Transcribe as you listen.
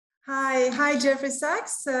Hi, Jeffrey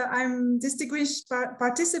Sachs. I'm distinguished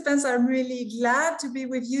participants. I'm really glad to be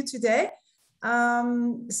with you today.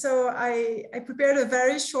 So I prepared a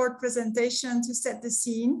very short presentation to set the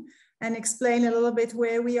scene and explain a little bit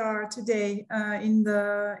where we are today in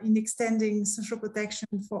extending social protection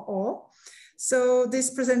for all. So this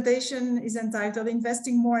presentation is entitled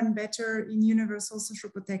Investing More and Better in Universal Social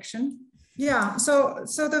Protection. Yeah, so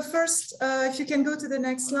the first, if you can go to the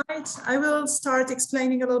next slide, I will start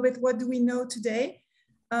explaining a little bit what do we know today,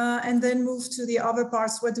 and then move to the other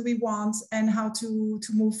parts, what do we want and how to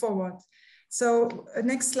move forward. So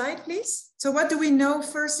next slide, please. So what do we know?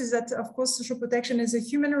 First is that, of course, social protection is a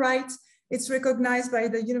human right. It's recognized by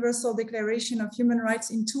the Universal Declaration of Human Rights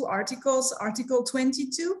in two articles, Article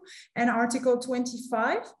 22 and Article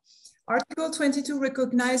 25. Article 22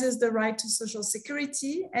 recognizes the right to social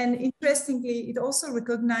security, and interestingly, it also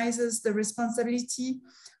recognizes the responsibility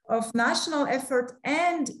of national effort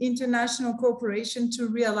and international cooperation to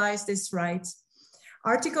realize this right.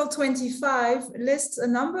 Article 25 lists a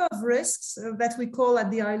number of risks that we call at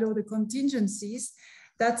the ILO the contingencies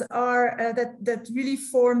that are that really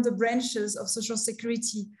form the branches of social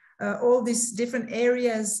security. All these different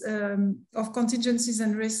areas of contingencies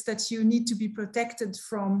and risks that you need to be protected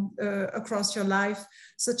from across your life,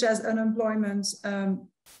 such as unemployment,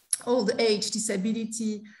 old age,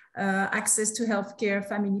 disability, access to healthcare,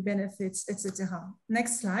 family benefits, etc.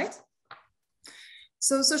 Next slide.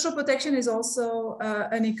 So social protection is also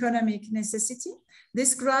an economic necessity.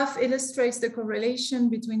 This graph illustrates the correlation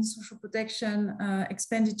between social protection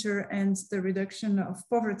expenditure and the reduction of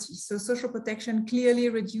poverty. So social protection clearly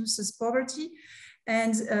reduces poverty,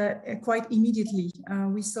 and quite immediately.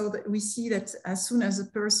 We see that as soon as the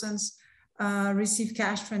persons receive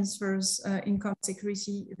cash transfers, income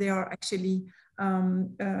security, they are actually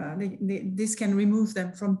this can remove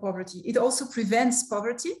them from poverty. It also prevents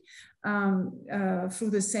poverty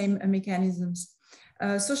through the same mechanisms.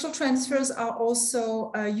 Social transfers are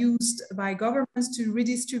also used by governments to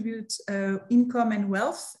redistribute income and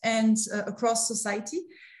wealth and across society.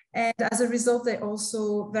 And as a result, they're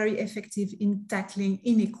also very effective in tackling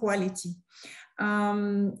inequality.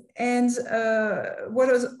 What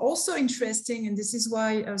is also interesting, and this is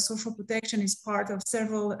why social protection is part of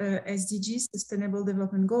several SDGs, Sustainable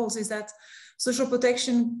Development Goals, is that social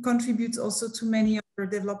protection contributes also to many other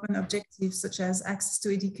development objectives, such as access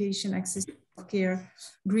to education, access to care,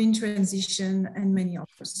 green transition, and many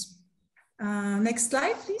others. Next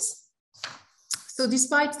slide, please. So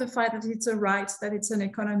despite the fact that it's a right, that it's an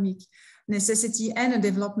economic necessity and a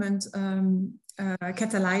development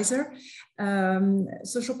catalyzer,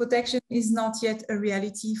 social protection is not yet a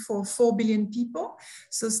reality for 4 billion people.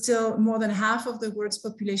 So still more than half of the world's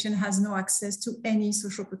population has no access to any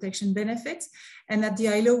social protection benefits. And at the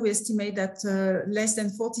ILO, we estimate that less than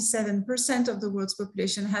 47% of the world's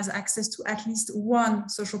population has access to at least one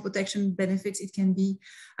social protection benefit. It can be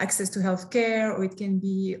access to healthcare, or it can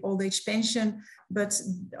be old age pension. But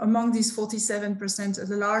among these 47%,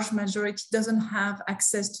 the large majority doesn't have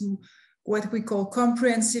access to what we call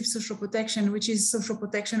comprehensive social protection, which is social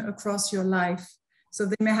protection across your life. So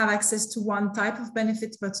they may have access to one type of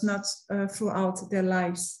benefit, but not throughout their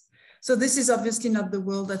lives. So this is obviously not the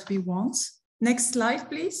world that we want. Next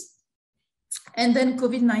slide, please. And then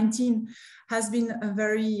COVID-19 has been a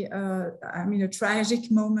very, a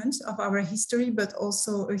tragic moment of our history, but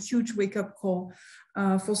also a huge wake-up call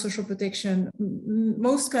for social protection.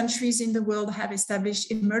 Most countries in the world have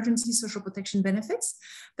established emergency social protection benefits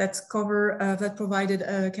that cover, that provided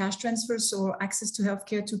cash transfers or access to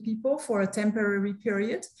healthcare to people for a temporary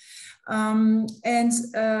period.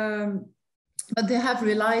 But they have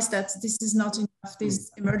realized that this is not enough. These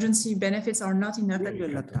emergency benefits are not enough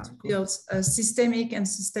to build a systemic and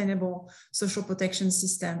sustainable social protection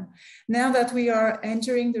system. Now that we are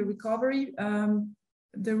entering the recovery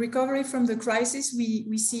from the crisis,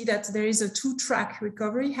 we see that there is a two-track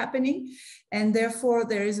recovery happening, and therefore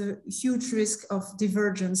there is a huge risk of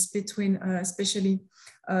divergence between especially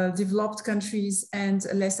developed countries and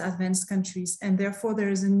less advanced countries. And therefore there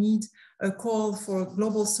is a call for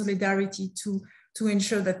global solidarity to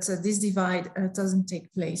ensure that this divide doesn't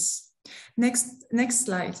take place. Next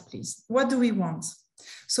slide, please. What do we want?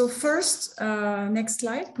 So first, next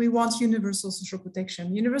slide, we want universal social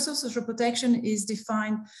protection. Universal social protection is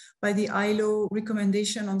defined by the ILO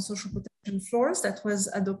recommendation on social protection floors that was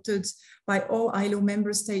adopted by all ILO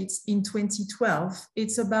member states in 2012.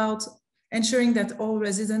 It's about ensuring that all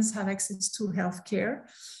residents have access to healthcare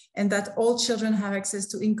and that all children have access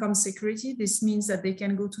to income security. This means that they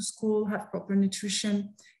can go to school, have proper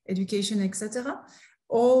nutrition, education, etc.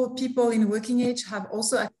 All people in working age have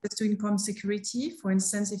also access to income security. For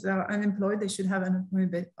instance, if they are unemployed, they should have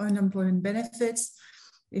unemployment benefits.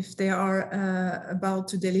 If they are about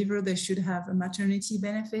to deliver, they should have maternity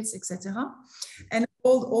benefits, etc. And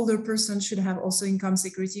all older persons should have also income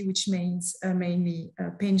security, which means mainly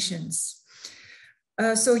pensions.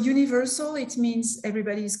 So universal, it means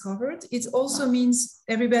everybody is covered. It also means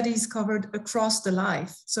everybody is covered across the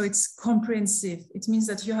life. So it's comprehensive. It means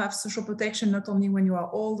that you have social protection not only when you are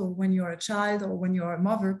old or when you are a child or when you are a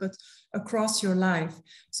mother, but across your life.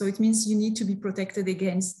 So it means you need to be protected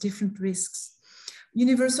against different risks.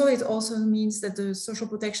 Universal, it also means that the social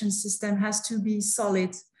protection system has to be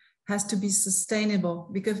solid, has to be sustainable,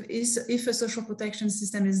 because if a social protection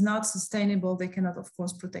system is not sustainable, they cannot, of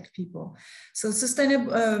course, protect people. So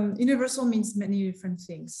sustainable, universal means many different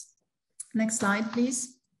things. Next slide,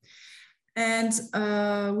 please. And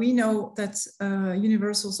we know that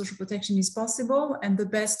universal social protection is possible, and the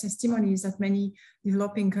best testimony is that many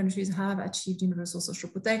developing countries have achieved universal social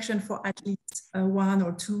protection for at least 1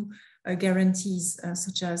 or 2 guarantees,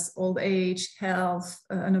 such as old age, health,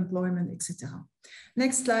 unemployment, etc.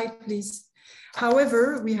 Next slide, please.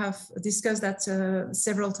 However, we have discussed that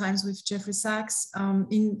several times with Jeffrey Sachs.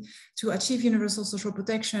 To achieve universal social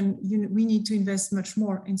protection, we need to invest much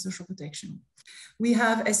more in social protection. We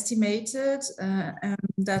have estimated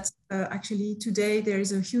that actually today there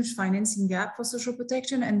is a huge financing gap for social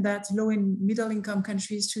protection, and that low and middle income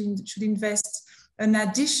countries should invest an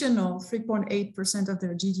additional 3.8% of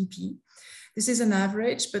their GDP. This is an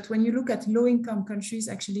average, but when you look at low income countries,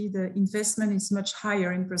 actually the investment is much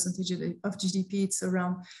higher in percentage of GDP. It's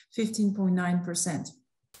around 15.9%.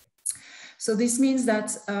 So this means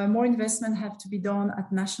that more investment have to be done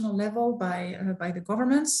at national level by the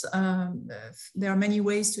governments. There are many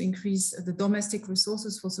ways to increase the domestic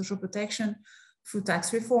resources for social protection, through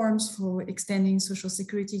tax reforms, for extending social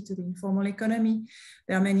security to the informal economy.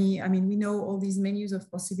 There are many, I mean, we know all these menus of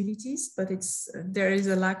possibilities, but there is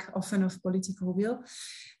a lack often of political will.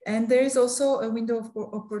 And there is also a window of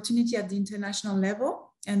opportunity at the international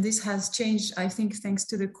level. And this has changed, I think, thanks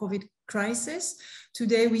to the COVID crisis.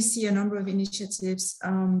 Today, we see a number of initiatives.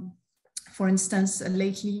 For instance,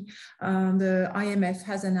 lately, the IMF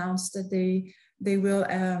has announced that they will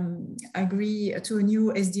agree to a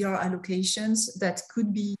new SDR allocations that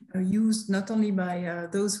could be used not only by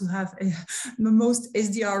those who have the most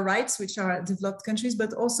SDR rights, which are developed countries,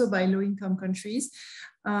 but also by low-income countries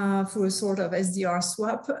for a sort of SDR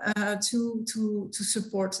swap to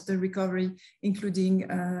support the recovery, including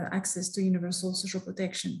access to universal social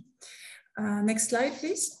protection. Next slide,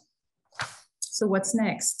 please. So what's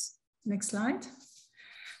next? Next slide.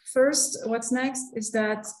 First, what's next is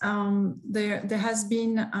that there has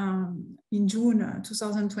been in June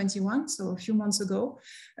 2021, so a few months ago,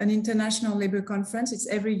 an international labor conference. It's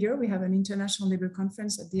every year we have an international labor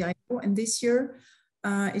conference at the ILO, and this year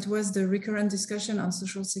it was the recurrent discussion on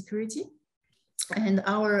social security. And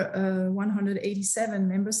our 187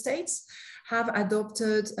 member states have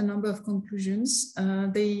adopted a number of conclusions.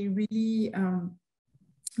 They really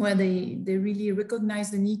where they really recognize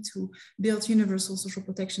the need to build universal social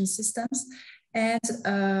protection systems and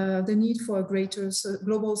the need for a greater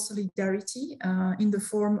global solidarity in the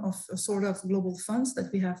form of a sort of global funds that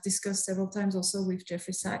we have discussed several times also with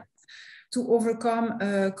Jeffrey Sachs to overcome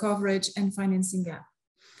coverage and financing gap.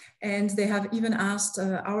 And they have even asked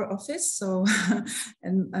our office, so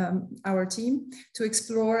and our team, to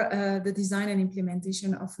explore the design and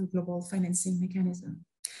implementation of a global financing mechanism.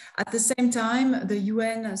 At the same time, the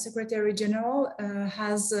UN Secretary General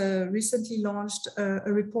has recently launched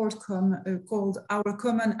a report called Our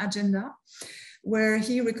Common Agenda, where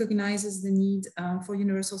he recognizes the need for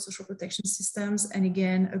universal social protection systems and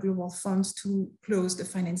again, a global fund to close the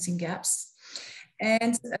financing gaps.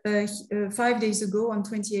 And 5 days ago, on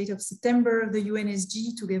 28th of September, the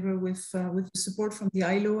UNSG, together with support from the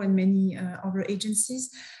ILO and many other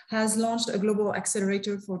agencies, has launched a global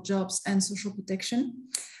accelerator for jobs and social protection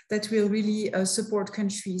that will really support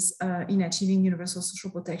countries in achieving universal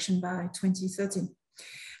social protection by 2030.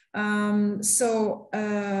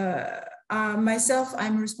 Myself,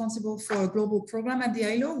 I'm responsible for a global program at the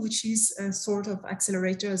ILO, which is a sort of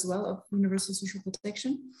accelerator as well of universal social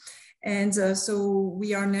protection. And so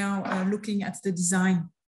we are now looking at the design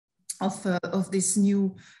of this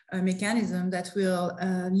new mechanism that will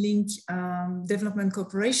link development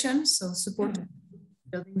cooperation, so support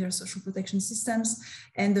building their social protection systems,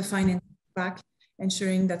 and the finance track,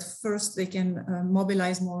 ensuring that first they can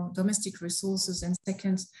mobilize more domestic resources, and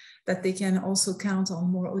second, that they can also count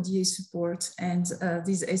on more ODA support and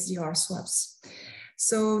these SDR swaps.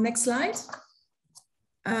 So next slide.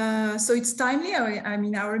 So it's timely. I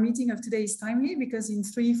mean, our meeting of today is timely because in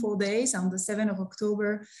 3-4 days, on the 7th of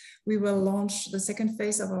October, we will launch the second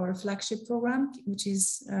phase of our flagship program, which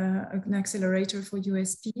is an accelerator for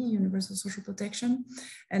USP, Universal Social Protection.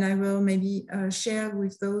 And I will maybe share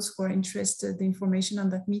with those who are interested the information on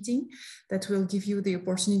that meeting that will give you the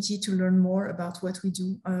opportunity to learn more about what we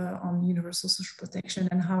do on Universal Social Protection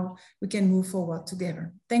and how we can move forward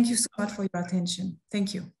together. Thank you so much for your attention.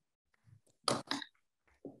 Thank you.